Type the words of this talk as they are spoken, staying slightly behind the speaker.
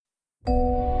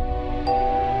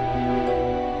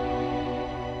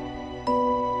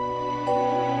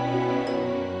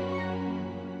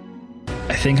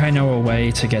think I know a way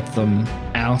to get them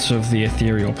out of the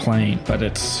ethereal plane, but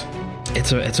it's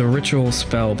a ritual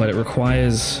spell, but it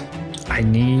requires... I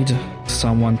need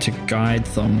someone to guide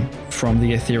them from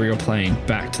the ethereal plane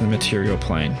back to the material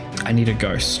plane. I need a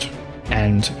ghost.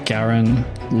 And Garen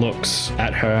looks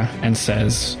at her and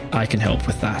says, I can help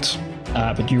with that.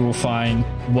 But you will find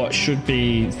what should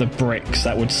be the bricks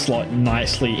that would slot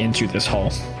nicely into this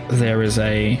hole. There is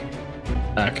a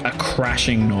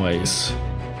crashing noise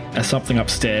as something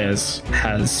upstairs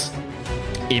has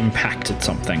impacted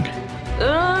something.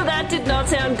 Oh, that did not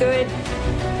sound good.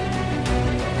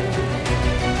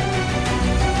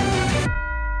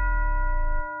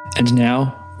 And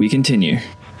now we continue.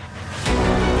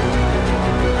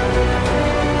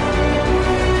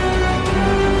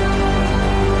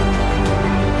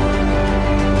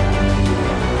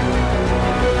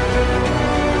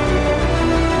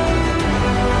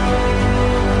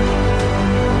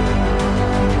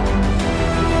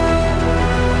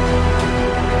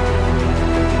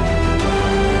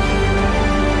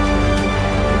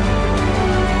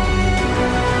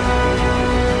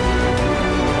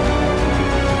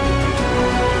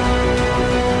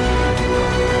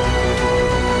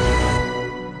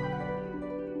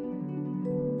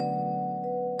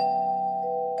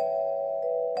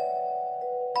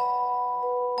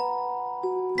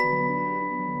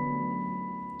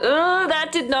 Oh,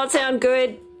 that did not sound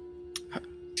good.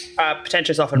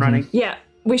 Potential's off and running. Yeah,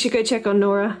 we should go check on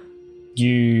Nora.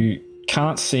 You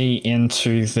can't see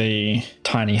into the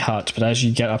tiny hut, but as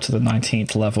you get up to the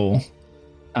 19th level,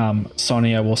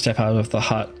 Sonia will step out of the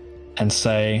hut and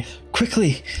say,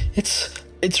 quickly,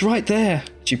 it's right there.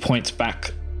 She points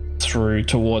back through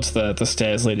towards the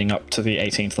stairs leading up to the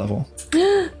 18th level.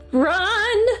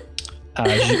 Run!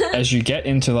 As you get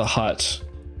into the hut,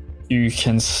 you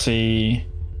can see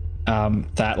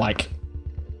that like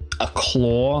a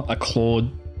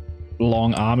clawed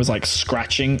long arm is like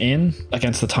scratching in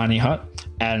against the tiny hut,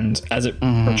 and as it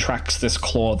retracts this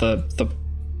claw, the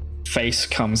face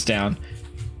comes down,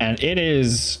 and it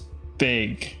is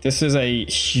big. This is a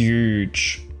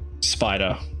huge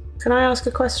spider. Can I ask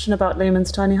a question about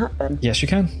Lehman's tiny hut then? Yes, you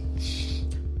can.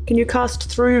 Can you cast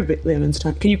through Lehman's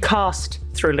tiny? Can you cast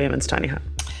through Lehman's tiny hut?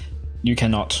 You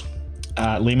cannot.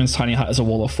 Lehman's tiny hut is a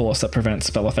wall of force that prevents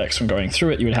spell effects from going through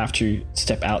it. You would have to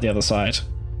step out the other side.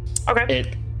 Okay.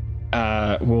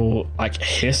 It will like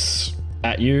hiss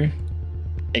at you.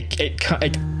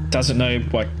 It doesn't know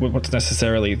like what's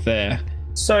necessarily there.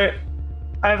 So,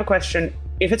 I have a question.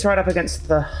 If it's right up against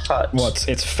the hut, What's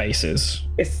its faces?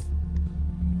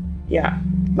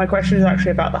 My question is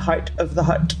actually about the height of the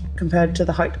hut compared to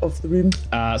the height of the room.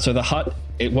 So the hut,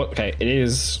 it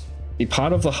is the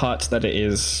part of the hut that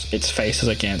its face is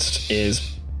against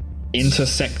is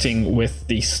intersecting with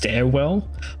the stairwell,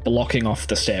 blocking off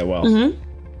the stairwell. Mm-hmm.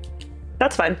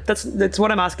 That's fine. That's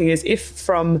what I'm asking is if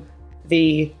from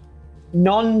the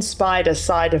non-spider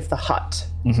side of the hut,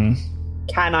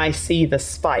 can I see the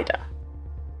spider?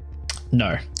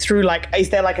 No. Through is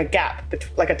there like a gap,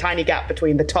 like a tiny gap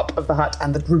between the top of the hut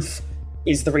and the roof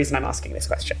is the reason I'm asking this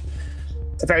question.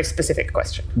 It's a very specific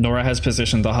question. Nora has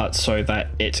positioned the hut so that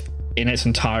it, in its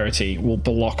entirety, will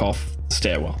block off the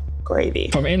stairwell. Gravy.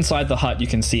 From inside the hut, you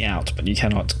can see out, but you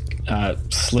cannot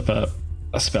slip a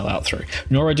spell out through.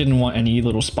 Nora didn't want any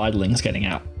little spiderlings getting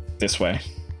out this way.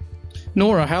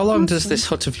 Nora, how long does this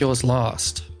hut of yours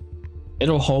last?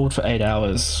 It'll hold for 8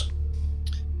 hours.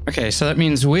 Okay, so that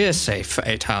means we're safe for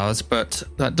 8 hours, but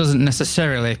that doesn't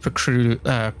necessarily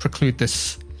preclude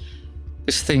this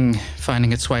thing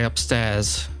finding its way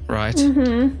upstairs, right?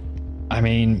 Mm-hmm. I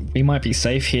mean, we might be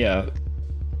safe here.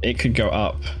 It could go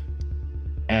up,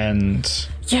 and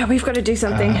yeah, we've got to do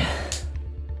something.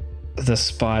 The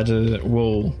spider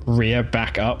will rear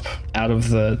back up out of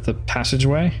the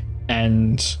passageway,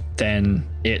 and then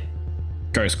it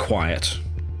goes quiet,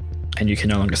 and you can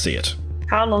no longer see it.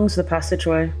 How long's the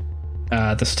passageway?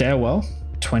 The stairwell,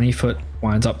 20 foot,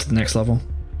 winds up to the next level.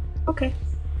 Okay.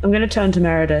 I'm going to turn to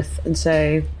Meredith and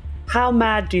say, how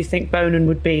mad do you think Bonin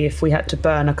would be if we had to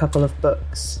burn a couple of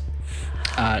books?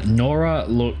 Nora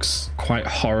looks quite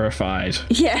horrified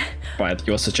by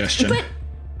your suggestion. But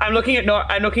I'm looking at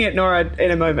Nora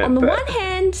in a moment. on the one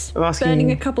hand,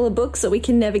 burning a couple of books that we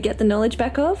can never get the knowledge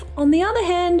back of. On the other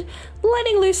hand,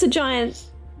 letting loose a giant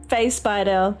phase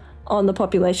spider on the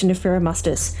population of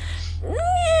Ferromustus.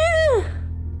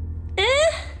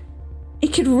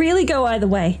 It could really go either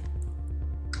way.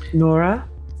 Nora?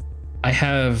 I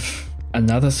have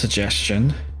another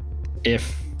suggestion.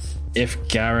 If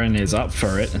Garen is up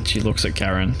for it, and she looks at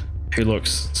Garen, who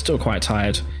looks still quite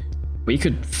tired, we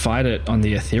could fight it on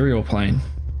the ethereal plane.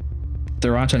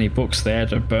 There aren't any books there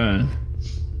to burn.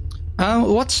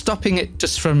 What's stopping it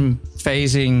just from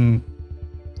phasing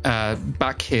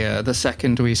back here the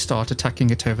second we start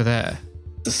attacking it over there?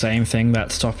 The same thing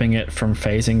that's stopping it from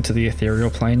phasing to the ethereal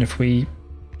plane if we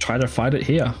try to fight it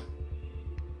here.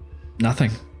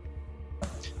 Nothing.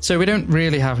 So we don't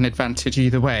really have an advantage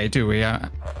either way, do we?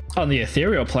 On the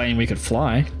ethereal plane, we could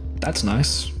fly. That's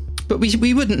nice. But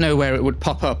we wouldn't know where it would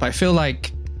pop up. I feel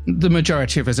like the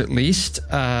majority of us, at least,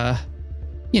 are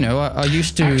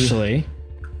used to... Actually,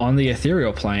 on the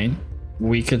ethereal plane,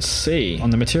 we could see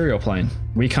on the material plane.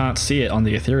 We can't see it on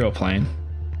the ethereal plane.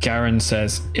 Garen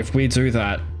says, if we do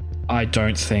that, I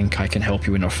don't think I can help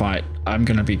you in a fight. I'm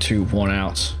going to be too worn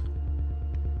out.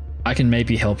 I can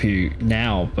maybe help you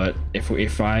now, but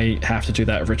if I have to do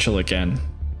that ritual again,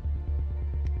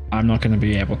 I'm not going to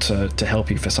be able to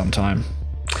help you for some time.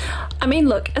 I mean,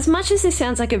 look, as much as this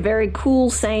sounds like a very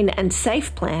cool, sane, and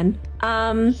safe plan,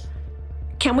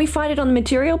 can we fight it on the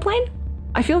material plane?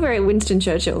 I feel very Winston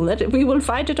Churchill. We will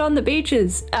fight it on the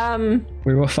beaches.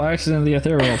 We will fight it in the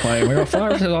ethereal plane. We will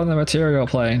fight it on the material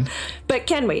plane. But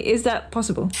can we? Is that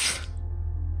possible?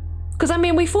 Because, I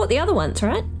mean, we fought the other ones,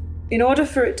 right? In order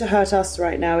for it to hurt us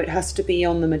right now, it has to be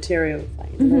on the material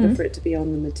plane. In order for it to be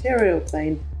on the material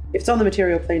plane, if it's on the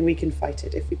material plane, we can fight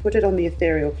it. If we put it on the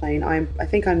ethereal plane, I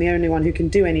think I'm the only one who can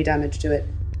do any damage to it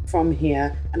from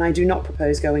here, and I do not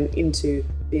propose going into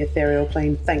the ethereal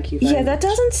plane. Thank you very much. That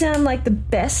doesn't sound like the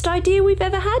best idea we've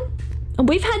ever had. And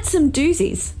we've had some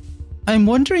doozies. I'm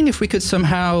wondering if we could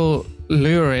somehow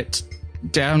lure it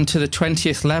down to the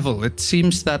 20th level. It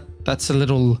seems that that's a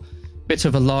little bit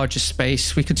of a larger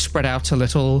space. We could spread out a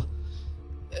little,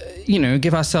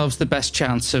 give ourselves the best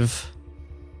chance of...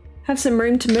 Have some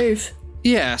room to move.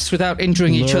 Yes, without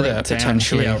injuring each other, down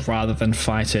potentially. Here rather than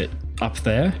fight it up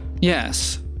there?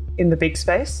 Yes. In the big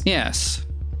space? Yes.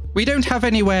 We don't have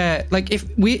anywhere... Like,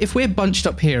 if we're bunched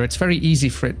up here, it's very easy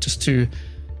for it just to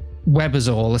web us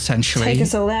all, essentially. Take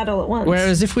us all out all at once.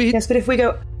 Whereas if we... Yes, but if we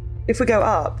go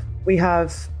up, we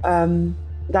have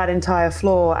that entire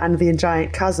floor and the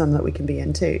giant chasm that we can be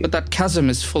in too. But that chasm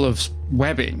is full of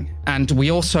webbing, and we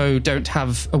also don't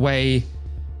have a way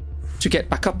to get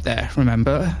back up there,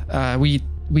 remember?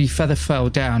 We feather fell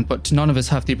down, but none of us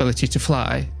have the ability to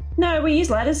fly. No, we use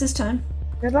ladders this time.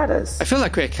 We have ladders. I feel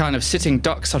like we're kind of sitting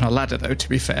ducks on a ladder, though, to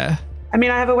be fair. I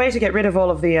mean, I have a way to get rid of all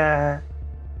of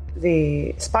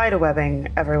the spider webbing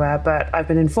everywhere, but I've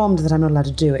been informed that I'm not allowed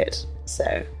to do it,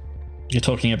 so... You're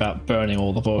talking about burning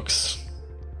all the books.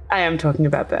 I am talking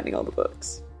about burning all the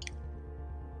books.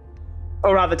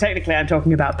 Or rather, technically, I'm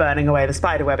talking about burning away the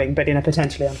spider webbing, but in a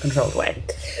potentially uncontrolled way.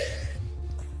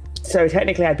 So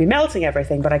technically, I'd be melting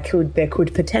everything, but there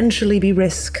could potentially be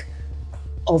risk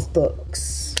of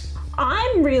books.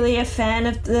 I'm really a fan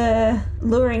of the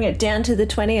luring it down to the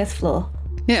 20th floor.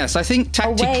 Yes, I think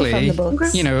tactically, away from the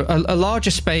books. A larger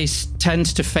space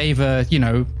tends to favour,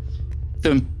 the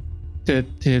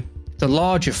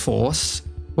larger force,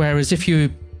 whereas if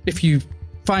you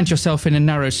find yourself in a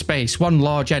narrow space, one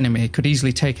large enemy could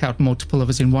easily take out multiple of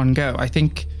us in one go. I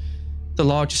think the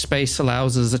larger space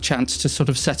allows us a chance to sort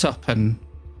of set up and...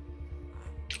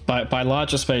 By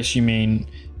larger space, you mean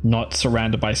not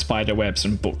surrounded by spider webs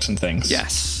and books and things?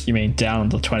 Yes. You mean down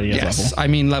the 20th level? Yes, I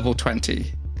mean level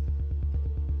 20.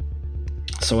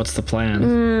 So what's the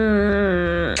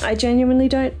plan? I genuinely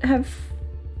don't have...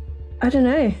 I don't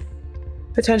know.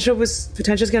 Potential's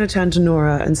going to turn to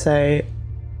Nora and say,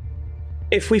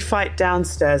 if we fight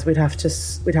downstairs, we'd have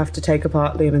to take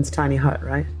apart Lehman's tiny hut,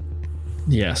 right?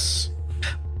 Yes.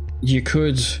 You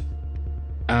could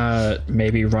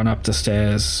maybe run up the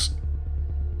stairs,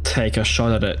 take a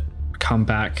shot at it, come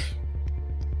back,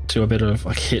 do a bit of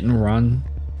a hit and run.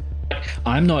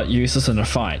 I'm not useless in a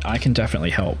fight. I can definitely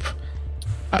help.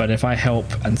 But if I help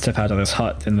and step out of this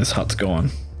hut, then this hut's gone.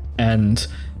 And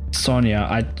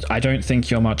Sonia, I don't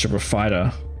think you're much of a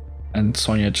fighter. And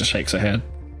Sonia just shakes her head.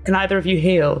 Can either of you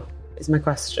heal, is my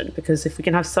question. Because if we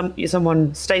can have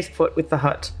someone stay put with the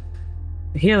hut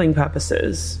for healing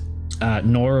purposes...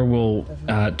 Nora will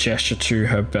gesture to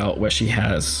her belt where she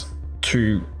has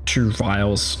two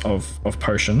vials of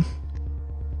potion.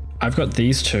 I've got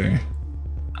these two,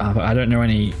 but I don't know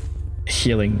any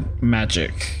healing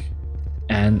magic.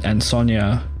 And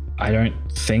Sonia, I don't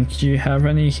think you have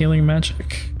any healing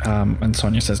magic. And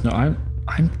Sonia says, no,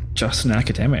 I'm just an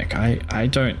academic. I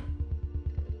don't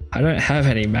have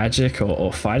any magic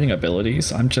or fighting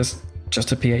abilities. I'm just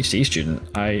a PhD student.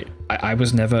 I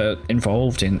was never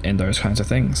involved in those kinds of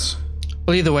things.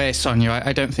 Well, either way, Sonia,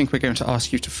 I don't think we're going to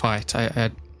ask you to fight.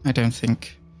 I don't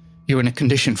think you're in a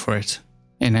condition for it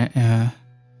in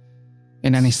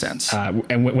any sense.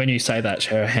 And when you say that,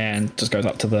 her hand just goes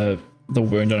up to the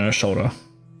wound on her shoulder.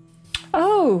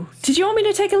 Oh, did you want me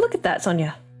to take a look at that,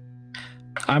 Sonia?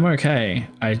 I'm okay.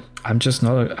 I'm just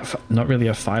not really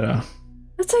a fighter.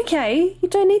 That's okay. You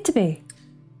don't need to be.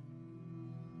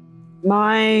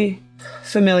 My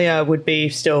familiar would be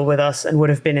still with us and would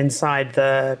have been inside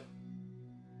the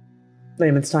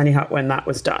Lehman's tiny hut when that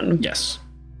was done. Yes.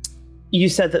 You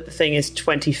said that the thing is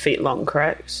 20 feet long,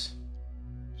 correct?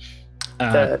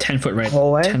 10 foot radius.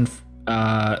 Hallway?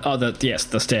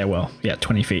 The stairwell. Yeah,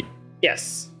 20 feet.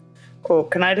 Yes. Cool.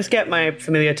 Can I just get my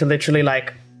familiar to literally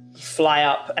like fly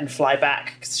up and fly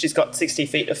back? Because she's got 60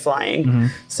 feet of flying. Mm-hmm.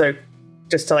 So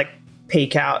just to like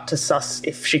peek out to suss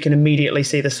if she can immediately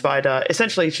see the spider.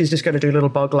 Essentially, she's just going to do little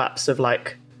bug laps of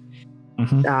like.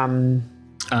 Mm-hmm.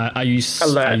 Are you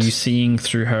seeing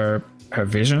through her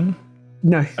vision?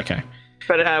 No. Okay.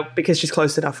 But because she's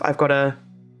close enough, I've got a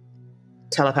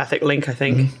telepathic link, I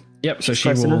think. Mm-hmm. Yep. So she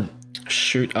will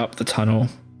shoot up the tunnel,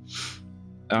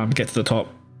 get to the top,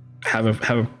 have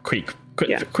a quick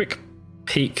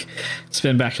peek,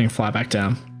 spin back and fly back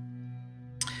down,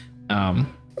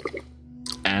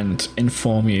 and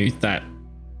inform you that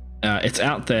it's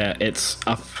out there. It's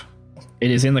up.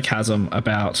 It is in the chasm,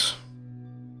 about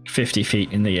 50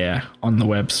 feet in the air on the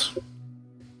webs.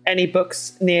 Any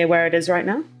books near where it is right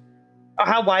now? Oh,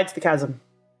 how wide's the chasm?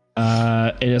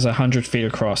 It is 100 feet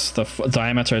across. The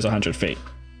diameter is 100 feet.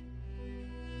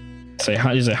 So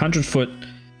it is a 100 foot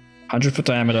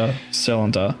diameter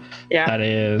cylinder. Yeah. That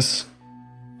is.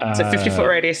 It's a 50 foot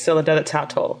radius cylinder. That's how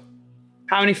tall?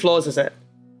 How many floors is it?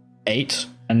 8.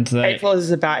 8 floors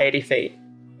is about 80 feet.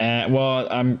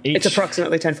 It's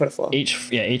approximately 10 foot a floor. Each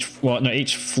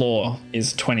floor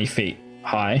is 20 feet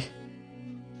high.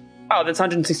 Oh, that's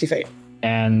 160 feet.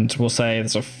 And we'll say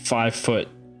there's a 5 foot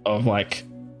of like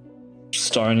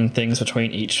stone and things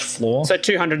between each floor. So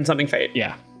 200 and something feet.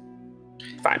 Yeah.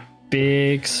 Fine.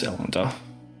 Big cylinder.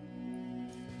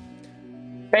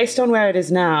 Based on where it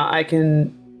is now, I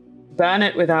can burn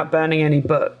it without burning any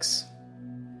books.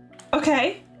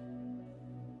 Okay.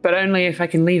 But only if I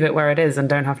can leave it where it is and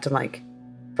don't have to, like,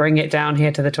 bring it down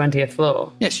here to the 20th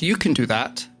floor. Yes, you can do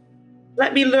that.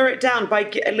 Let me lure it down by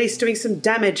at least doing some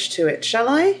damage to it, shall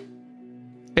I?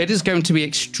 It is going to be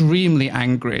extremely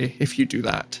angry if you do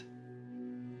that.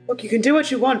 Look, you can do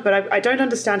what you want, but I don't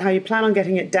understand how you plan on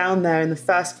getting it down there in the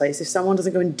first place if someone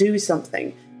doesn't go and do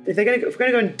something. If we're going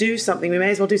to go and do something, we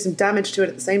may as well do some damage to it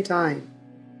at the same time.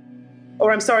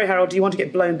 Or, I'm sorry, Harold, do you want to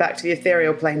get blown back to the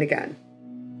ethereal plane again?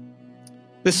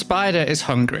 The spider is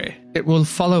hungry. It will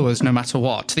follow us no matter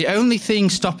what. The only thing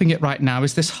stopping it right now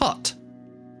is this hut.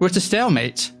 We're at a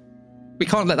stalemate. We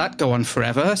can't let that go on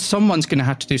forever. Someone's going to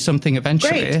have to do something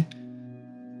eventually. Great.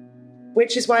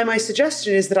 Which is why my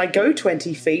suggestion is that I go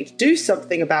 20 feet, do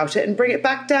something about it, and bring it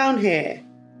back down here.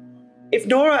 If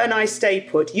Nora and I stay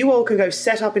put, you all can go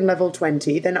set up in level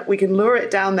 20, then we can lure it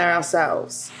down there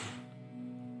ourselves.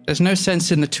 There's no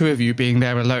sense in the two of you being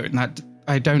there alone.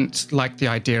 I don't like the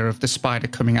idea of the spider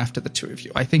coming after the two of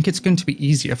you. I think it's going to be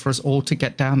easier for us all to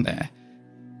get down there.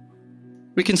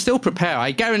 We can still prepare.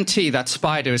 I guarantee that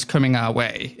spider is coming our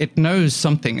way. It knows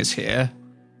something is here.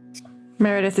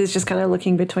 Meredith is just kind of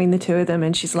looking between the two of them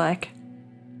and she's like,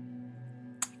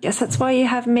 guess that's why you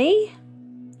have me?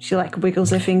 She like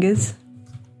wiggles her fingers.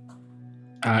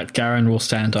 Garen will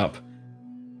stand up.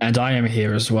 And I am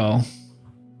here as well.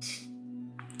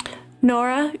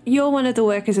 Nora, you're one of the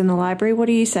workers in the library. What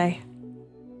do you say?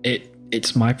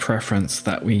 It's my preference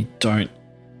that we don't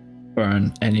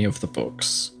burn any of the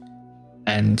books.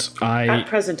 And At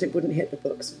present, it wouldn't hit the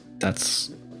books.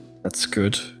 That's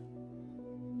good.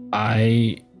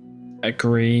 I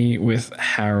agree with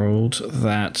Harold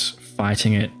that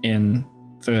fighting it in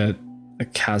the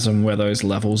chasm where those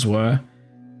levels were,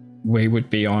 we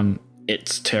would be on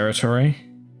its territory.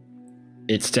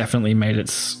 It's definitely made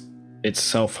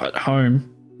itself at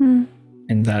home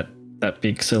in that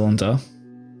big cylinder.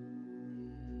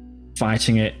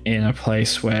 Fighting it in a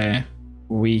place where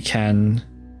we can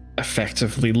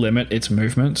effectively limit its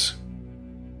movement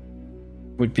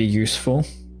would be useful.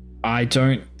 I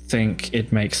don't think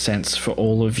it makes sense for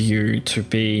all of you to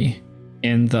be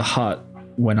in the hut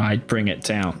when I bring it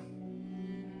down.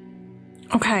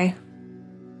 Okay.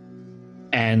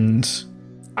 And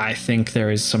I think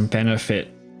there is some benefit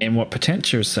in what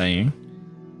Potentia is saying,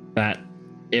 that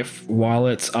if while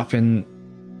it's up in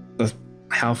the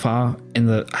how far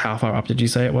up did you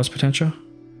say it was, Potentia?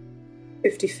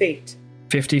 50 feet.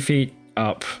 50 feet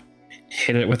up,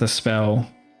 hit it with a spell,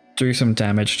 do some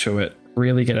damage to it,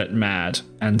 really get it mad,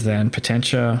 and then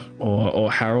Potentia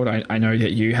or Harold, I know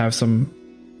that you have some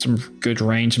good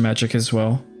range magic as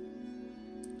well,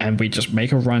 and we just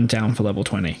make a run down for level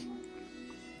 20.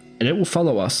 And it will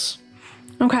follow us.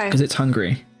 Okay. because it's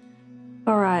hungry.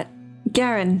 All right.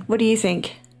 Garen, what do you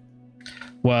think?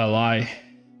 Well, I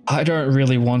don't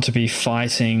really want to be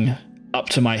fighting up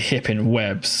to my hip in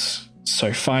webs,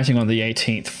 so fighting on the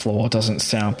 18th floor doesn't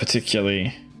sound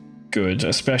particularly good,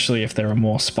 especially if there are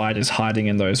more spiders hiding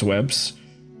in those webs.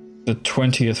 The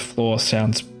 20th floor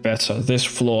sounds better. This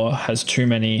floor has too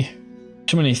many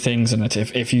things in it.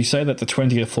 If you say that the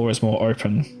 20th floor is more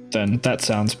open, then that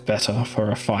sounds better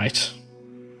for a fight.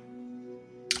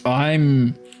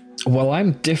 I'm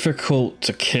difficult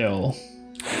to kill,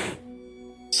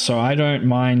 so I don't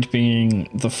mind being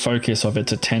the focus of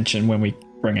its attention when we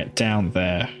bring it down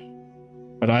there.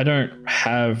 But I don't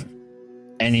have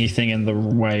anything in the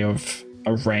way of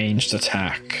a ranged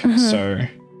attack,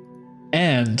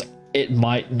 and it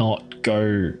might not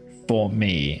go for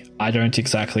me. I don't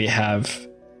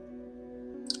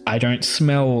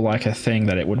smell like a thing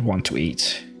that it would want to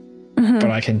eat, but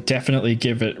I can definitely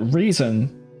give it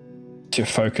reason to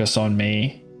focus on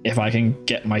me if I can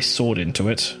get my sword into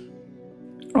it.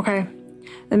 Okay.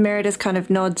 And Meredith kind of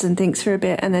nods and thinks for a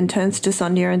bit and then turns to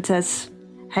Sonia and says,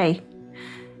 "Hey,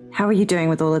 how are you doing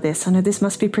with all of this? I know this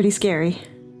must be pretty scary."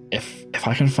 If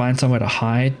I can find somewhere to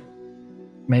hide,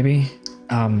 maybe.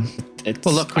 Well,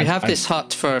 look, we have this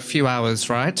hut for a few hours,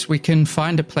 right? We can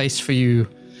find a place for you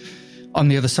on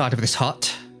the other side of this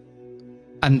hut.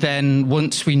 And then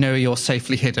once we know you're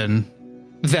safely hidden,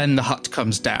 then the hut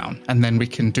comes down, and then we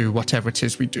can do whatever it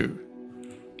is we do.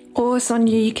 Or,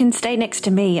 Sonia, you can stay next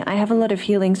to me. I have a lot of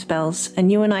healing spells,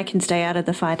 and you and I can stay out of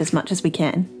the fight as much as we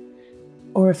can.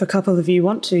 Or if a couple of you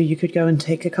want to, you could go and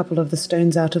take a couple of the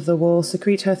stones out of the wall,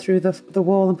 secrete her through the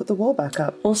wall, and put the wall back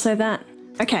up. Also that.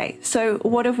 Okay, so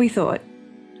what have we thought?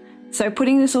 So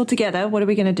putting this all together, what are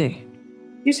we going to do?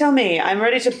 You tell me. I'm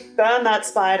ready to burn that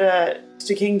spider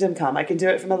to Kingdom Come. I can do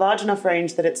it from a large enough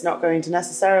range that it's not going to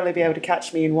necessarily be able to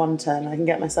catch me in one turn. I can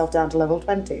get myself down to level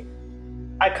 20.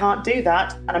 I can't do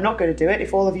that, and I'm not going to do it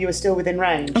if all of you are still within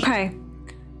range. Okay.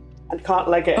 And can't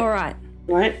leg it. All right.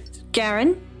 Right?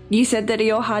 Garen, you said that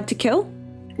you're hard to kill?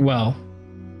 Well,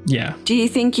 yeah. Do you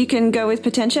think you can go with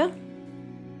Potentia?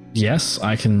 Yes,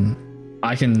 I can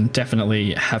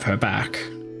definitely have her back.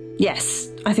 Yes,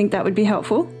 I think that would be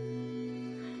helpful.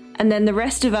 And then the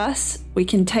rest of us, we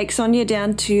can take Sonia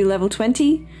down to level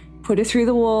 20, put her through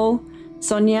the wall.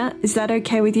 Sonia, is that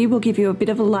okay with you? We'll give you a bit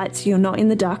of a light so you're not in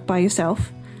the dark by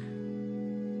yourself.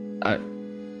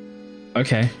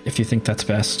 Okay, if you think that's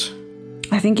best.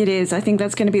 I think it is. I think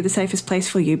that's going to be the safest place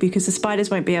for you because the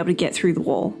spiders won't be able to get through the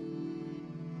wall.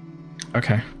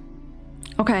 Okay.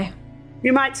 Okay.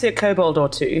 You might see a kobold or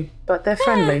two, but they're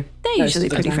friendly. They're usually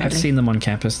pretty friendly. I've seen them on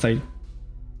campus.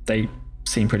 They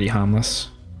seem pretty harmless.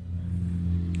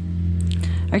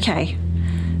 Okay.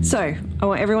 So, I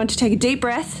want everyone to take a deep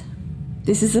breath.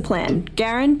 This is the plan.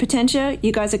 Garen, Potentia,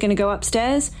 you guys are going to go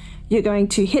upstairs. You're going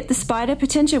to hit the spider,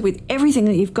 Potentia, with everything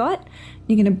that you've got.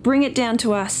 You're going to bring it down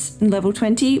to us in level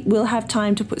 20. We'll have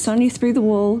time to put Sonia through the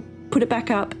wall, put it back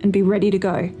up, and be ready to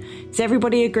go. Is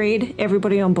everybody agreed?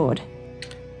 Everybody on board?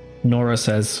 Nora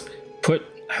says, put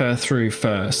her through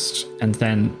first, and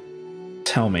then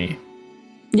tell me.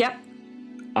 Yep.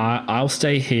 I'll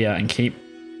stay here and keep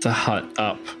the hut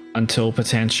up until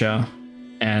Potentia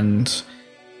and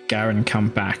Garen come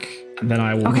back, and then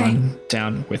I will run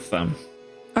down with them.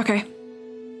 Okay.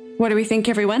 What do we think,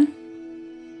 everyone?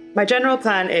 My general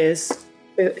plan is,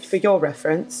 for your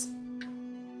reference,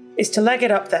 is to leg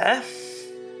it up there,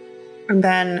 and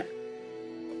then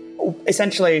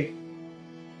essentially,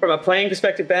 from a playing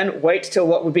perspective, Ben, wait till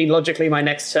what would be logically my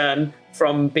next turn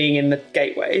from being in the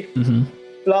gateway,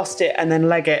 blast it, and then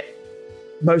leg it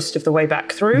most of the way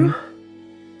back through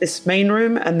this main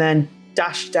room, and then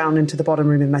dash down into the bottom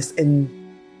room in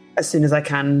as soon as I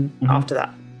can after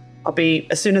that. I'll be,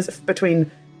 as soon as,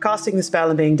 between casting the spell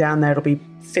and being down there, it'll be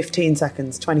 15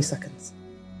 seconds, 20 seconds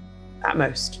at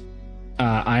most.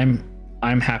 I'm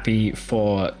happy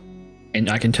for, in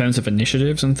terms of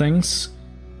initiatives and things,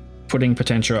 putting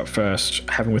Potentia up first,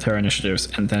 having with her initiatives,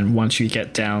 and then once you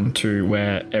get down to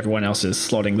where everyone else is,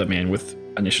 slotting them in with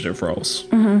initiative rolls.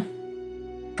 From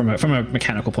a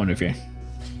mechanical point of view.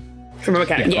 From a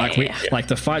mechanical, like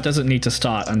the fight doesn't need to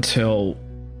start until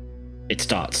it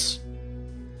starts.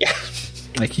 Yeah.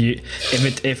 Like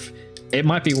if it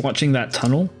might be watching that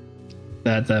tunnel,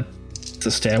 the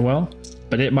stairwell,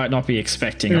 but it might not be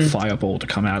expecting a fireball to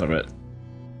come out of it.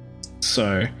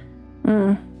 So,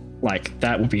 like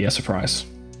that would be a surprise.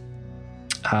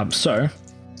 So,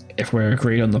 if we're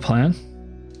agreed on the plan,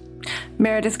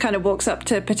 Meredith kind of walks up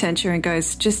to Potentia and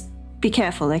goes, "Just be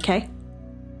careful, okay?"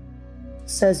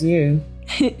 Says you.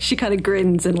 She kind of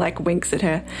grins and like winks at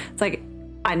her. It's like,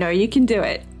 I know you can do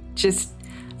it. Just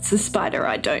It's the spider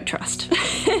I don't trust.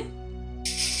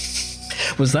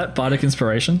 Was that bardic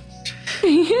inspiration?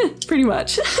 Yeah, pretty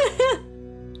much.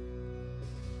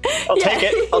 I'll take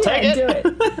it. I'll take it. Do it.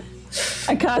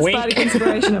 I cast Wink. bardic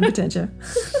inspiration on Potentia.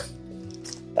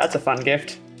 That's a fun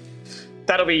gift.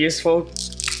 That'll be useful,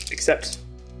 except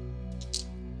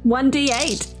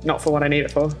 1d8. not for what I need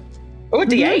it for. Oh, a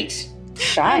D8.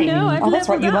 Shame. know, I've That's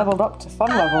right, you leveled leveled up to fun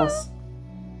levels.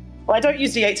 Well, I don't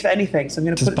use D8s for anything, so I'm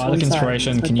going to Does put it to bardic one side.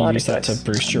 inspiration, It's my can you bardic use that to dice.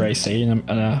 boost your AC in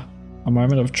a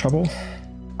moment of trouble?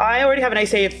 I already have an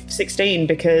AC of 16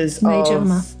 because Mage of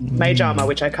armor. Mage Armor,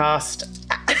 which I cast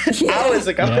hours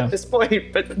ago Yeah. at this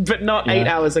point, but not Yeah. 8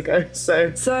 hours ago.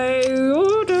 So So,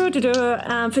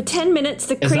 for 10 minutes,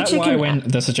 the Is that creature why can... when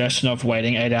the suggestion of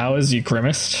waiting 8 hours, you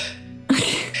grimaced?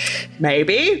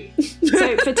 maybe.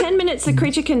 So, for 10 minutes, the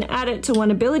creature can add it to one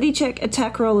ability check,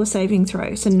 attack roll, or saving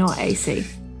throw. So, not AC,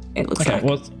 it looks Okay, like.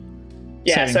 well,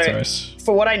 Yeah, saving so throws.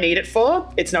 for what I need it for,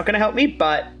 it's not going to help me,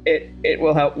 but it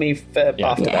will help me for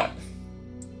after Yeah. that.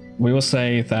 We will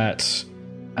say that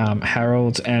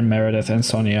Harold and Meredith and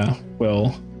Sonia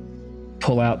will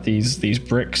pull out these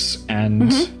bricks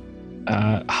and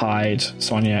hide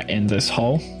Sonia in this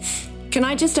hole. Can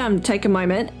I just take a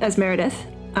moment as Meredith,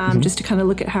 just to kind of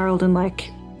look at Harold and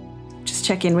just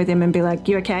check in with him and be like,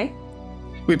 you okay?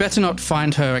 We better not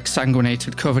find her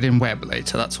exsanguinated, covered in web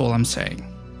later, that's all I'm saying.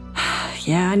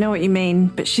 Yeah, I know what you mean,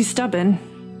 but she's stubborn.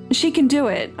 She can do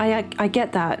it. I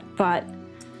get that, but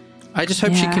I just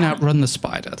hope she can Yeah. outrun the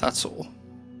spider, that's all.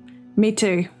 me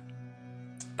too.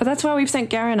 But that's why we've sent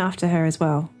Garen after her as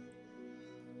well.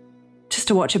 Just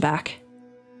to watch her back.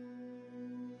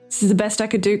 This is the best I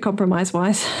could do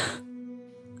compromise-wise.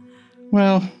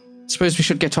 Well, I suppose we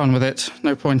should get on with it.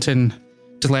 No point in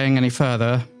delaying any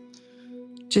further.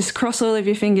 Just cross all of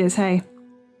your fingers, hey.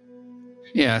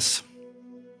 Yes.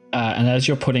 And as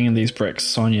you're putting in these bricks,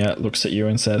 Sonia looks at you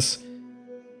and says,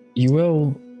 "You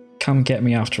will come get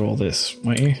me after all this,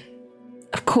 won't you?"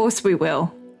 Of course we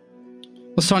will.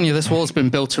 Well, Sonia, this wall's been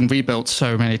built and rebuilt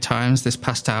so many times this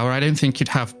past hour, I don't think you'd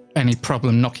have any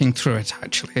problem knocking through it,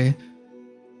 actually.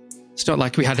 It's not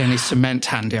like we had any cement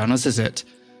handy on us, is it?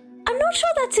 I'm not sure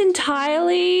that's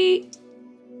entirely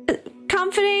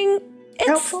comforting.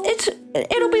 Helpful?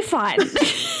 It'll be fine.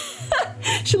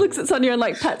 She looks at Sonia and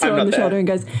pats her I'm on not the there. shoulder and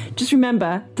goes, just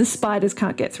remember, the spiders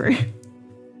can't get through.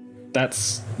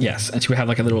 That's, yes, and she will have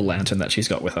a little lantern that she's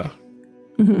got with her.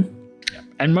 Mm-hmm. Yeah.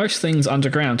 And most things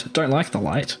underground don't like the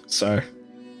light, so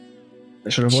they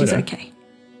should avoid She's it. okay.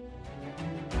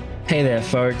 Hey there,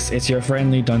 folks, it's your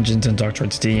friendly Dungeons and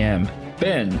Doctorates DM,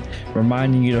 Ben,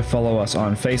 reminding you to follow us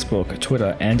on Facebook,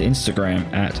 Twitter, and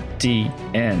Instagram at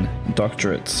DN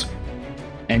Doctorates.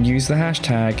 And use the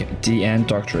hashtag DN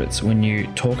Doctorates when you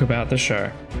talk about the show.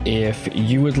 If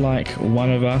you would like one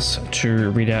of us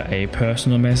to read out a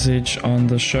personal message on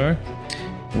the show,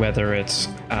 whether it's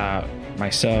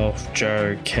myself,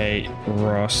 Joe, Kate,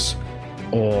 Ross,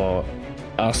 or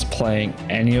us playing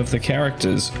any of the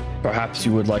characters, perhaps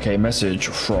you would like a message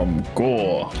from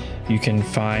Gore. You can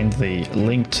find the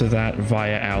link to that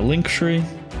via our Linktree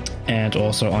and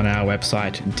also on our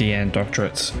website,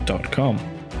 dndoctorates.com.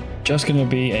 Just going to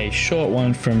be a short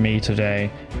one from me today,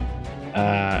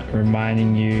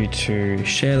 reminding you to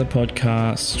share the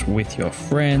podcast with your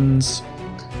friends,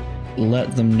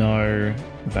 let them know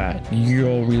that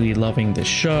you're really loving the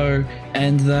show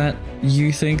and that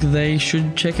you think they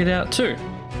should check it out too.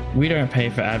 We don't pay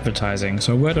for advertising,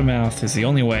 so word of mouth is the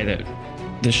only way that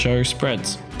the show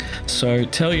spreads. So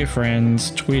tell your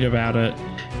friends, tweet about it,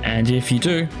 and if you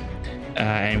do,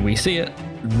 and we see it,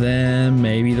 then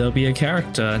maybe there'll be a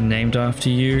character named after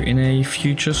you in a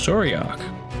future story arc.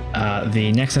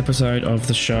 The next episode of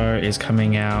the show is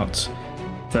coming out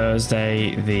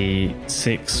Thursday, the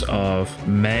 6th of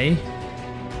May.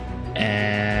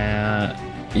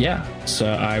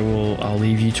 So I'll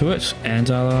leave you to it, and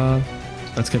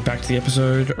let's get back to the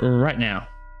episode right now.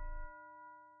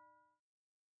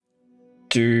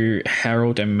 Do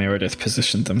Harold and Meredith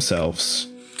position themselves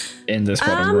in this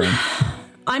bottom room?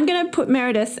 I'm going to put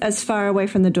Meredith as far away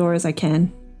from the door as I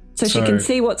can. So she So- can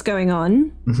see what's going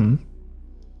on. Mm-hmm.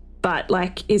 But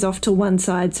is off to one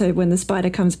side, so when the spider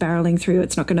comes barreling through,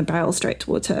 it's not going to barrel straight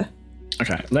towards her.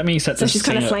 Okay, let me set So this. she's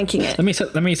kind of scene up. flanking it.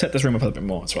 Let me set this room up a little bit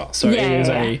more as well. So Yeah, it is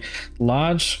yeah, a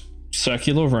large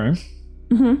circular room,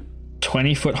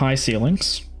 20-foot high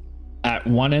ceilings. At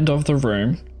one end of the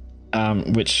room,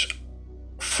 which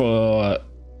for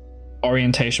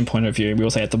orientation point of view, we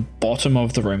will say at the bottom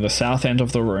of the room, the south end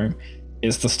of the room,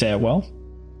 is the stairwell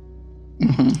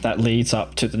that leads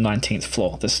up to the 19th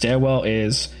floor. The stairwell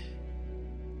is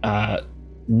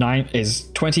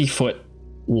 20 foot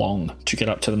long to get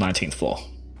up to the 19th floor.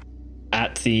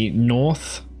 At the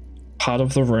north part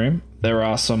of the room, there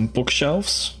are some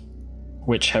bookshelves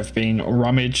which have been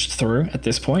rummaged through at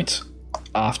this point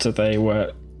after they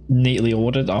were neatly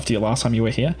ordered after your last time you were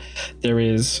here. There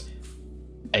is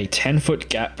a 10-foot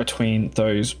gap between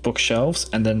those bookshelves,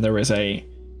 and then there is a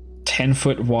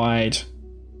 10-foot wide,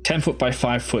 10-foot by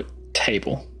 5-foot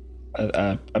table,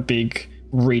 a big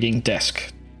reading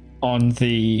desk. On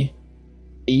the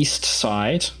east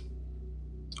side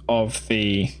of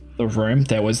the room,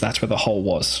 that's where the hole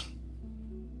was.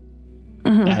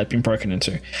 That had been broken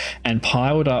into, and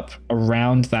piled up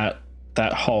around that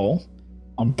hole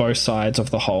on both sides of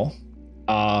the hole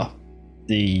are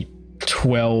the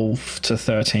 12 to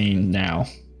 13 now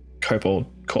kobold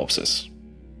corpses.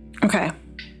 Okay.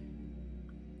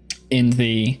 In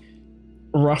the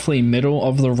roughly middle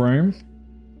of the room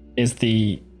is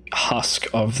the husk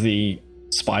of the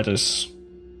spider's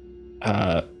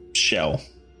shell,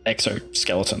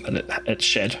 exoskeleton that it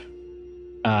shed.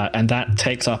 And that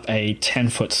takes up a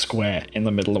 10-foot square in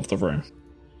the middle of the room.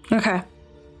 Okay.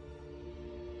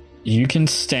 You can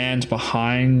stand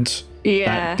behind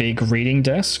that big reading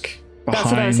desk. That's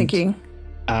what I was thinking.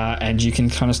 And you can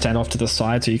kind of stand off to the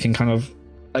side, so you can kind of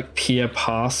like peer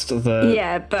past the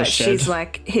Yeah, but the shed. she's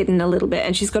like hidden a little bit,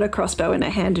 and she's got a crossbow in her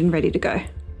hand and ready to go.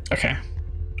 Okay.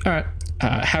 All right.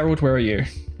 Harold, where are you?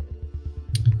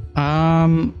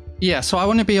 Yeah, so I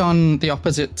want to be on the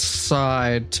opposite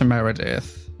side to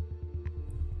Meredith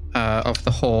of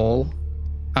the hall.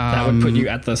 That would put you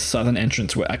at the southern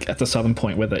entrance, at the southern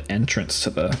point where the entrance to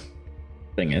the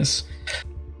thing is.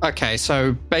 Okay,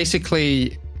 so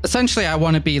essentially I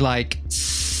want to be like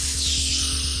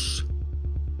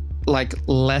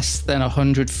less than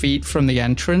 100 feet from the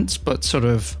entrance, but sort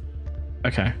of...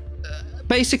 Okay.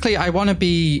 Basically, I want to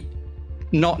be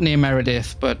not near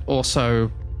Meredith, but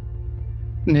also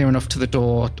near enough to the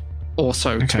door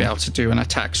also to be able to do an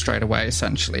attack straight away,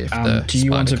 essentially. If do you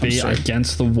want to be through.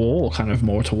 against the wall or kind of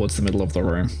more towards the middle of the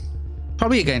room?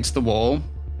 Probably against the wall.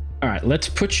 All right, let's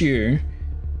put you...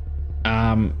 do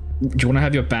you want to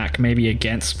have your back maybe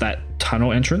against that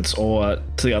tunnel entrance or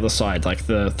to the other side, like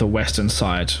the western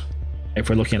side, if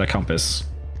we're looking at a compass?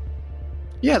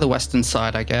 Yeah, the western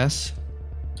side, I guess.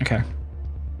 Okay.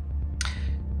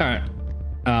 All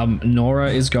right.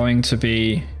 Nora is going to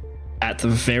be at the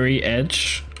very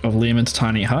edge of Leomund's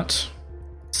tiny hut,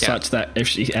 such that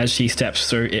as she steps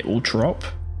through, it will drop.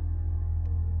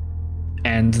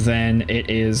 And then it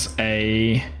is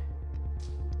a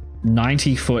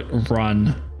 90-foot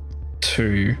run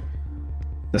to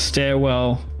the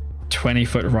stairwell,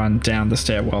 20-foot run down the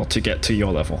stairwell to get to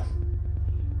your level.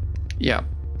 Yeah.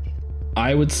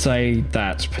 I would say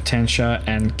that Potentia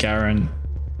and Garen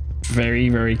very,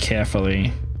 very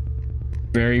carefully,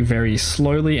 very, very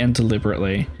slowly and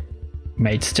deliberately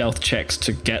made stealth checks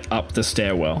to get up the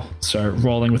stairwell. So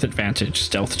rolling with advantage,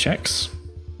 stealth checks.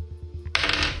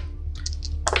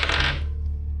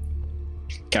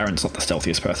 Garen's not the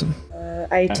stealthiest person.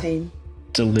 18.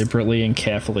 Deliberately and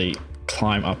carefully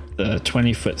climb up the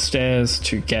 20-foot stairs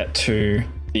to get to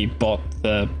the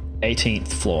 18th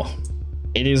floor.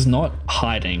 It is not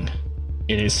hiding.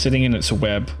 It is sitting in its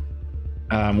web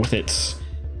with its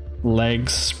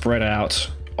legs spread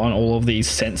out on all of these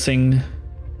sensing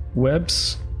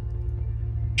webs,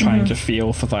 trying to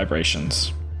feel for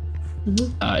vibrations.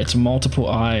 Its multiple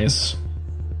eyes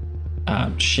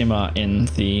shimmer in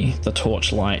the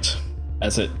torch light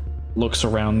as it looks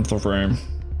around the room.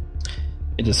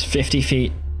 It is 50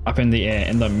 feet up in the air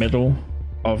in the middle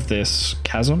of this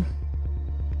chasm.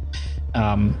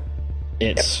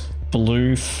 Its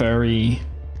blue, furry,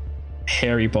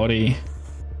 hairy body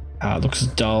looks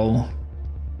dull,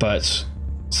 but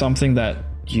something that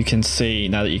you can see,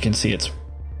 now that you can see its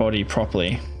body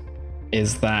properly,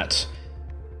 is that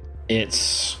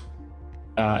it's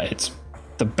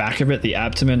the back of it, the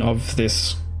abdomen of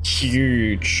this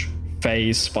huge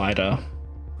phase spider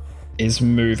is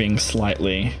moving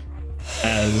slightly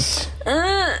as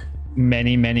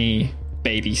many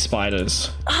baby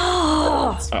spiders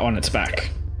are on its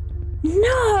back.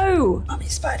 No! Mommy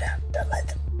spider, don't let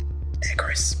them. They're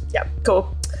gross. Yeah,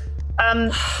 cool.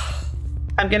 I'm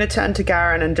going to turn to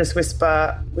Garen and just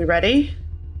whisper, we ready?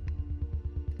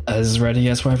 As ready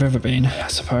as we've ever been, I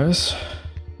suppose.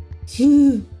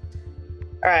 All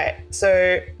right,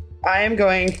 so I am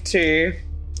going to...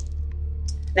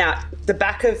 Now, the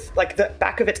back of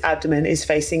its abdomen is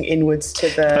facing inwards to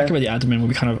the... Back of the abdomen will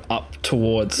be kind of up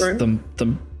towards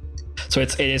the so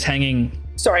it is hanging...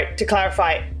 Sorry, to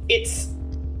clarify, is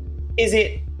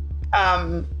it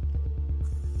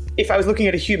if I was looking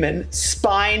at a human,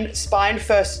 spine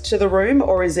first to the room,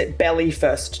 or is it belly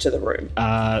first to the room?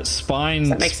 Spine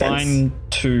make sense?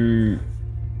 to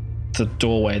the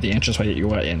doorway, the entranceway that you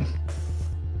were in.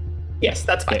 Yes,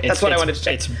 that's fine. That's what I wanted to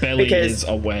check. Its belly is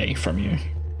away from you.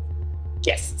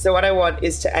 Yes. So what I want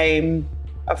is to aim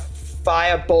a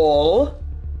fireball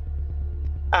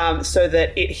so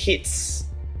that it hits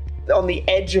on the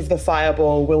edge of the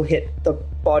fireball will hit the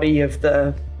body of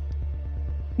the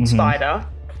spider,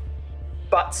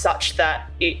 but such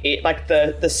that it like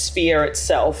the sphere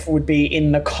itself would be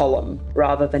in the column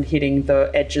rather than hitting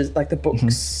the edges, like the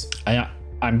books.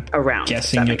 I'm around.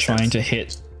 Guessing you're trying to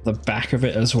hit the back of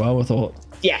it as well with all.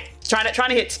 Yeah, trying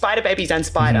to hit spider babies and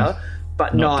spider,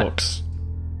 but not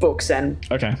books and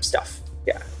stuff.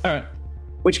 Yeah. All right.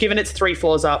 Which, given it's 3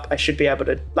 floors up, I should be able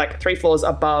to, like, 3 floors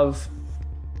above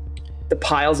the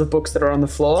piles of books that are on the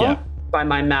floor. Yeah. By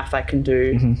my math, I can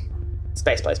do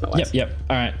space placement wise. Yep.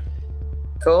 All right.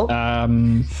 Cool.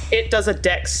 It does a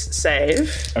dex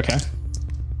save. Okay.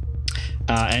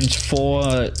 And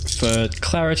for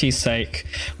clarity's sake,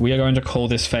 we are going to call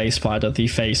this phase spider the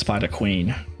phase spider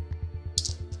queen.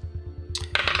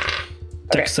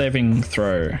 Dex saving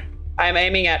throw. I'm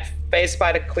aiming at phase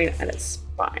spider queen and its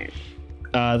spine.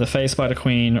 The phase spider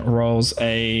queen rolls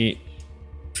a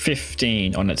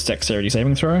 15 on its dexterity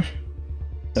saving throw.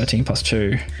 13 plus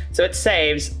 2. So it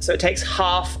saves. So it takes saves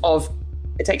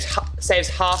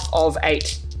half of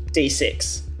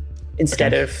 8d6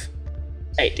 instead of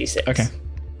 8d6. Okay.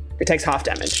 It takes half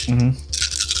damage.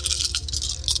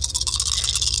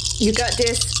 You got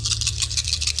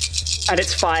this. And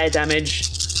it's fire damage.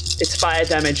 It's fire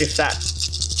damage if that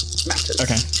matters.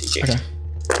 Okay. To you.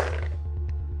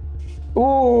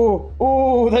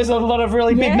 Ooh, there's a lot of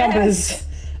really big numbers.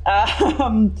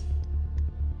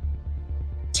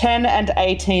 10 and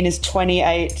 18 is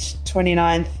 28,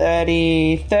 29,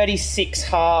 30, 36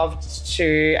 halved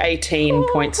to 18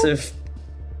 points of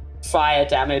fire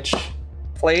damage,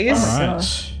 please.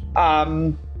 All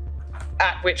right.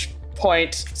 At which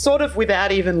point, sort of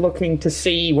without even looking to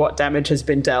see what damage has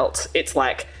been dealt, it's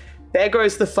like, there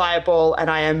goes the fireball and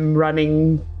I am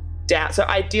running down. So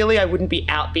ideally I wouldn't be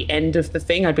out the end of the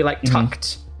thing. I'd be like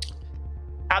tucked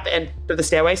out the end of the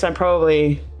stairway. So I'm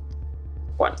probably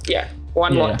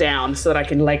one lot down so that I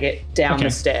can leg it down the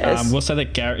stairs. We'll say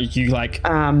that you like...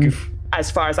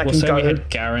 as far as I we'll can say go. we had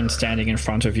Garen standing in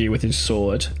front of you with his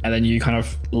sword, and then you kind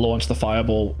of launch the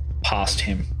fireball past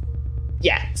him.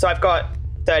 Yeah, so I've got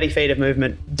 30 feet of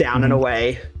movement down and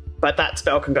away, but that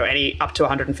spell can go up to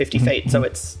 150 feet, so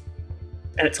it's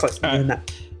close to doing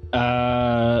that.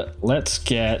 Let's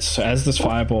get... So as this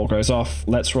fireball goes off,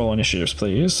 let's roll initiatives,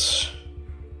 please.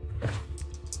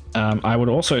 I would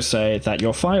also say that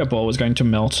your fireball is going to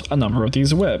melt a number of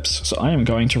these webs, so I am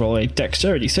going to roll a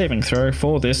dexterity saving throw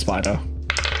for this spider.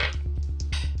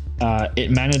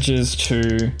 It manages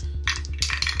to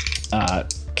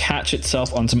catch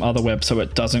itself on some other web so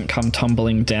it doesn't come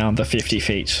tumbling down the 50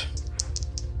 feet.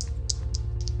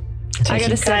 I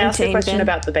got a 17. Can I ask a question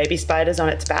about the baby spiders on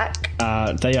its back?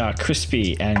 They are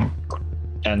Crispy and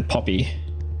Poppy.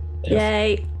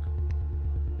 Yay.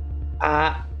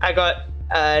 I got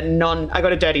a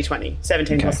dirty 20.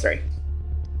 17 plus 3.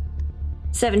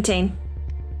 17.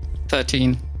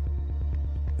 13.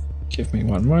 Give me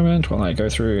one moment while I go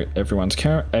through everyone's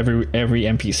every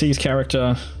NPC's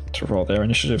character to roll their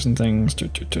initiatives and things.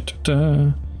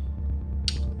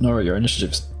 Nora, your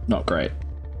initiative's not great.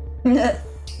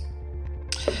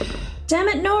 Damn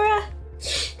it, Nora.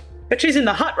 But she's in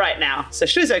the hut right now, so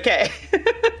she's okay.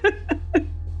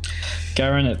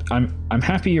 Garen, I'm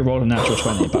happy you rolled a natural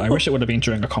 20, but I wish it would have been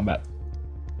during a combat.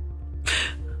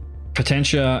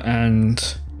 Potentia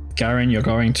and Garen, you're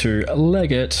going to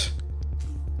leg it,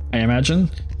 I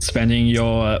imagine, spending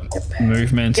your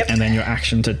movement and then your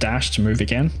action to dash to move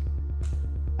again.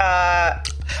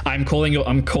 I'm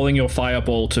calling your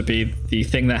fireball to be the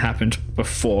thing that happened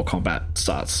before combat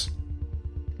starts.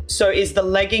 So is the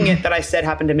legging it that I said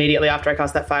happened immediately after I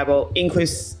cast that fireball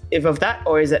inclusive of that,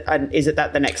 or is it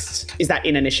that the next? Is that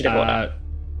in initiative order?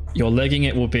 Your legging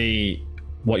it will be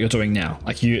what you're doing now.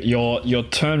 Like your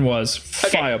turn was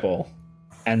fireball,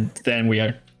 and then we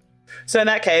are. So in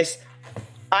that case,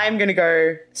 I'm going to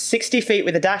go 60 feet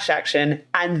with a dash action,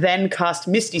 and then cast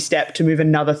Misty Step to move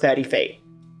another 30 feet.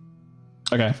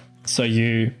 Okay, so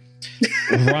you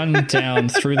run down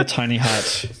through the tiny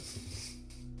hut.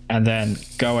 And then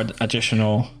go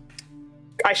additional...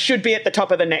 I should be at the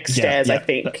top of the next stairs, I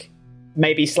think.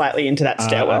 Maybe slightly into that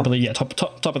stairwell. I believe,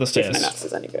 top of the stairs. If my maths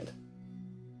is any good.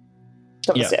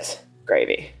 Top of the stairs.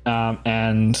 Gravy.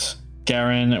 And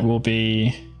Garen will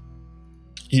be...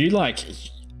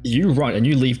 you run and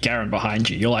you leave Garen behind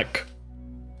you. You're like,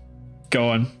 go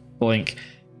on, blink.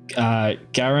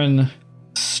 Garen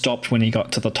stopped when he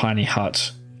got to the tiny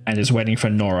hut and is waiting for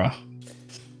Nora.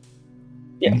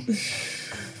 Yeah.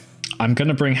 I'm going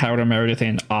to bring Harold and Meredith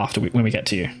in after when we get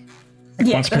to you.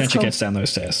 Yeah, Once that's Potentia cool. gets down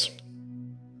those stairs.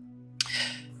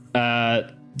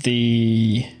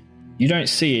 You don't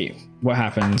see what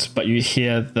happens, but you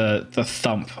hear the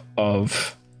thump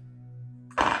of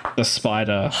the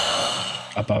spider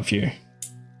above you.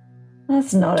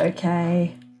 That's not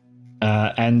okay.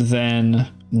 And then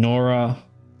Nora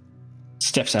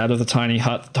steps out of the tiny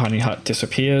hut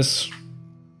disappears,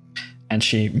 and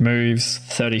she moves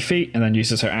 30 feet and then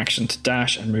uses her action to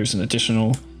dash and moves an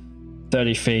additional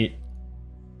 30 feet,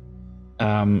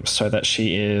 so that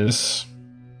she is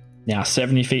now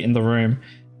 70 feet in the room.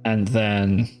 And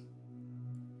then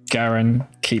Garen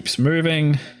keeps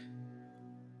moving,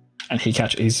 and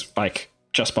he's like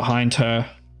just behind her.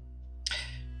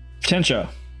 Potentia,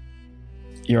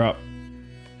 you're up.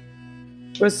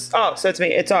 So it's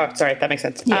me. Sorry, that makes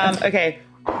sense. Yeah. Okay.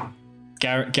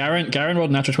 Garen rolled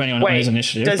natural 20 on his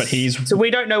initiative, but so we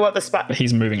don't know what the but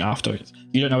he's moving after it.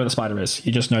 You don't know where the spider is.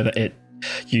 You just know that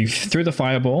you threw the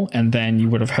fireball, and then you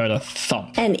would have heard a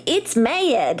thump And it's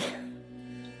mad.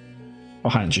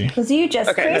 behind you. Because you just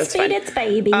Okay, that's crispied fine. its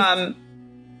baby.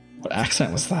 What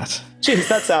accent was that? Jeez,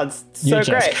 that sounds so You just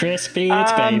great. crispy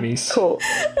its babies. Cool.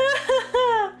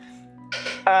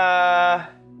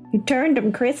 You turned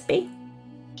them crispy.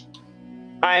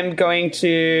 I'm going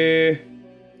to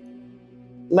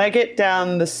leg it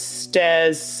down the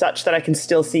stairs such that I can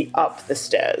still see up the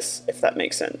stairs, if that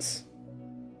makes sense.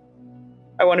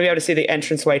 I want to be able to see the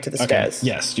entranceway to the Okay. stairs.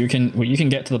 Yes, you can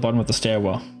get to the bottom of the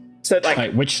stairwell. So like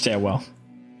Wait, which stairwell?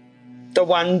 the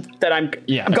one that I'm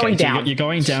going so down. You're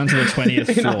going down to the 20th In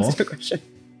answer to floor, the question.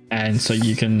 and so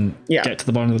you can Yeah. get to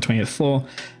the bottom of the 20th floor,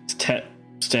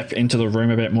 step into the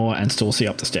room a bit more, and still see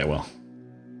up the stairwell.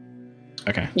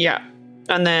 Okay. Yeah.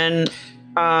 And then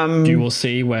You will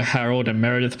see where Harold and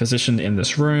Meredith are positioned in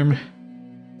this room,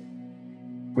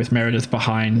 with Meredith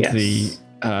behind Yes.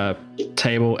 the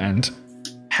table and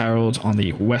Harold on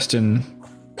the western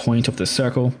point of the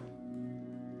circle.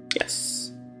 yes.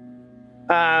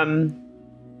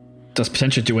 Does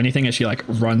Potentia do anything as she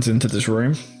runs into this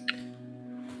room?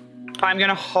 I'm going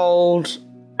to hold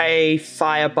a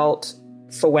firebolt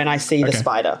for when I see the Okay.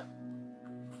 spider.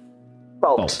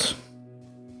 Bolt. Bolt.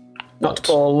 Not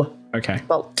ball. Okay.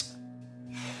 Bolt.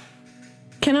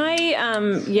 Can I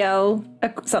yell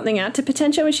something out to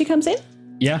Potentia when she comes in?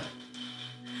 Yeah.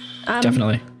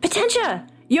 Definitely. Potentia,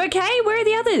 you okay? Where are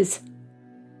the others?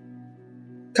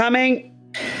 Coming.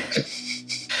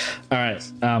 All right.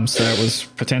 So it was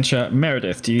Potentia.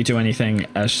 Meredith, do you do anything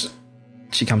as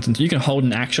she comes in? You can hold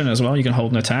an action as well. You can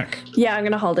hold an attack. Yeah, I'm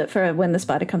going to hold it for when the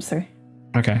spider comes through.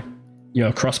 Okay.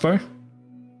 Your crossbow.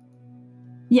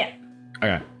 Yeah.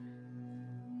 Okay.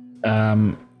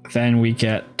 Then we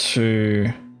get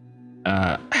to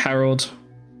Harold.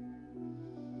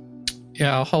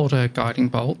 Yeah, I'll hold a guiding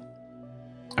bolt.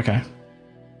 Okay.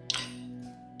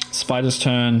 Spider's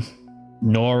turn.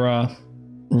 Nora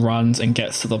runs and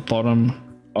gets to the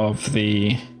bottom of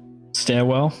the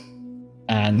stairwell,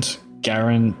 and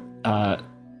Garen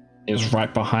is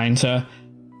right behind her.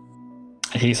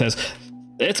 He says,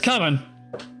 "It's coming."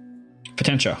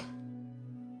 Potentia.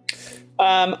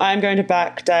 I'm going to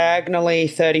back diagonally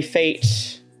 30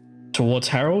 feet Towards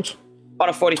Harold? on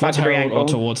a 45 Towards degree Harold angle. or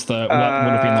towards the what would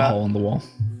have been the hole in the wall?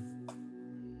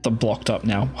 The blocked up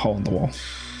now hole in the wall.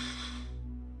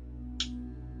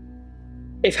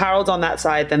 If Harold's on that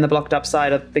side, then the blocked up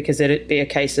side, because it'd be a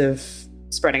case of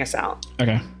spreading us out.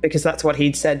 Okay. Because that's what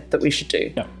he'd said that we should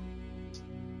do. Yep.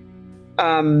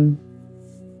 And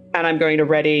I'm going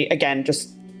to just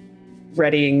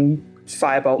readying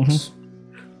firebolt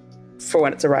for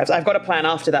when it arrives. I've got a plan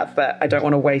after that, but I don't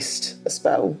want to waste a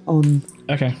spell on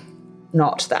Okay.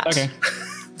 not that. Okay.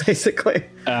 Basically.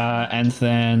 And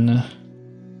then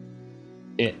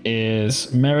it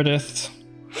is Meredith.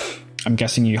 I'm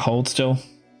guessing you hold still.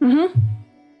 Mm-hmm.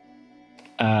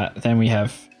 Then we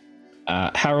have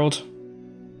Harold.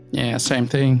 Yeah, same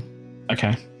thing.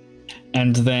 Okay.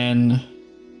 And then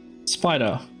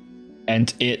Spider.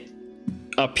 And it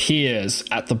appears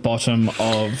at the bottom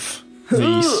of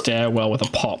the stairwell with a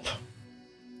pop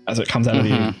as it comes out of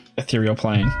the ethereal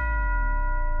plane.